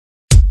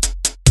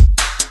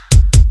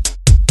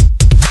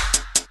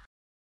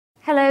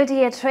Hello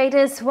dear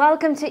traders,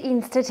 welcome to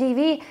Insta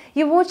TV.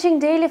 You're watching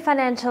daily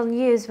financial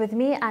news with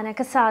me, Anna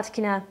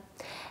Kasatkina.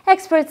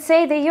 Experts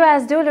say the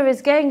US dollar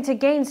is going to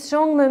gain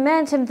strong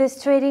momentum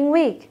this trading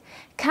week.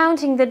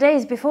 Counting the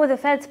days before the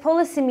Fed's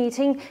policy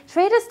meeting,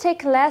 traders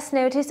take less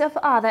notice of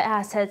other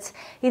assets.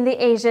 In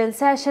the Asian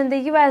session,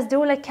 the US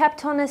dollar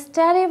kept on a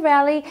steady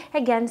rally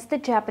against the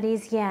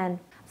Japanese yen.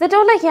 The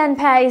dollar-yen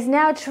pair is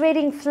now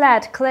trading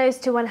flat, close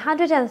to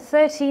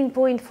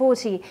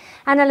 113.40.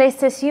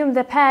 Analysts assume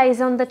the pair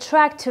is on the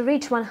track to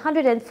reach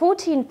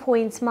 114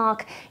 points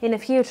mark in a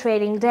few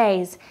trading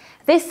days.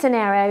 This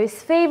scenario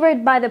is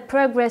favored by the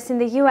progress in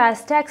the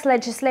US tax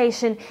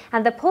legislation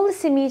and the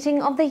policy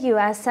meeting of the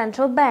US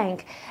Central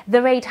Bank.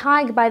 The rate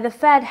hike by the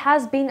Fed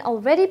has been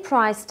already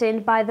priced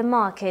in by the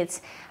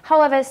markets.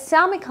 However,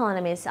 some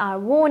economists are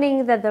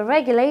warning that the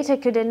regulator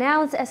could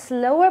announce a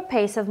slower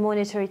pace of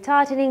monetary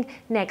tightening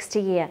next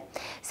year.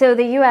 So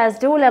the US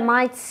dollar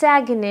might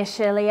sag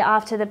initially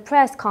after the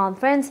press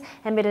conference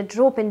amid a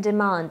drop in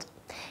demand.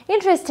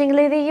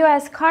 Interestingly, the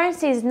US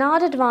currency is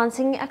not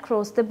advancing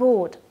across the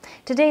board.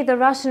 Today, the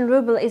Russian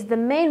ruble is the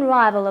main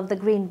rival of the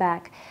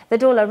greenback. The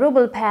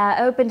dollar-ruble pair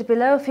opened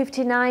below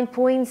 59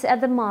 points at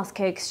the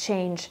Moscow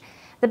exchange.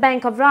 The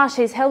Bank of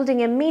Russia is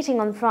holding a meeting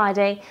on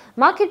Friday.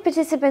 Market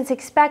participants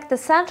expect the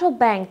central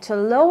bank to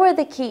lower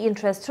the key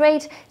interest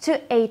rate to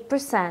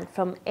 8%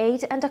 from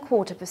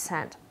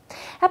 8.25%.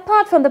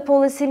 Apart from the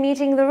policy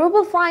meeting, the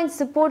ruble finds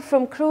support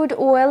from crude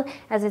oil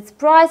as its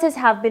prices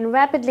have been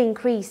rapidly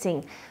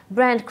increasing.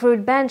 Brent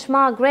crude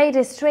benchmark grade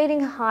is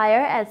trading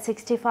higher at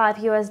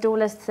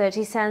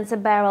 $65.30 a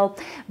barrel.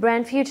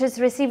 Brent futures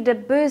received a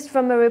boost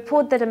from a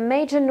report that a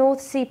major North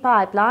Sea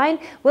pipeline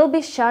will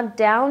be shut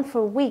down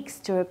for weeks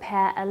to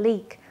repair a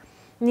leak.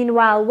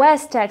 Meanwhile,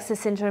 West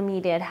Texas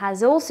Intermediate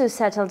has also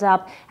settled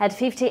up at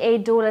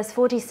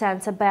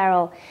 $58.40 a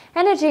barrel.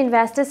 Energy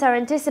investors are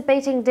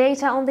anticipating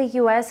data on the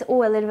U.S.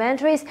 oil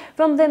inventories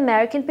from the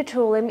American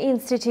Petroleum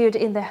Institute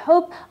in the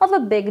hope of a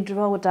big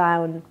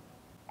drawdown.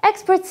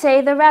 Experts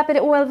say the rapid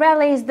oil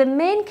rally is the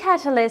main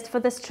catalyst for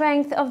the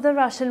strength of the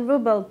Russian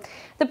ruble.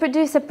 The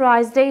producer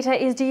price data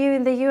is due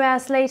in the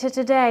US later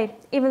today.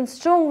 Even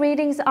strong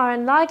readings are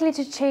unlikely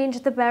to change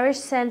the bearish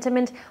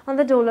sentiment on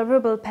the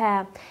dollar-ruble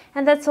pair.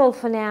 And that's all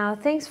for now.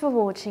 Thanks for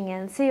watching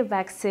and see you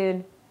back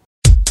soon.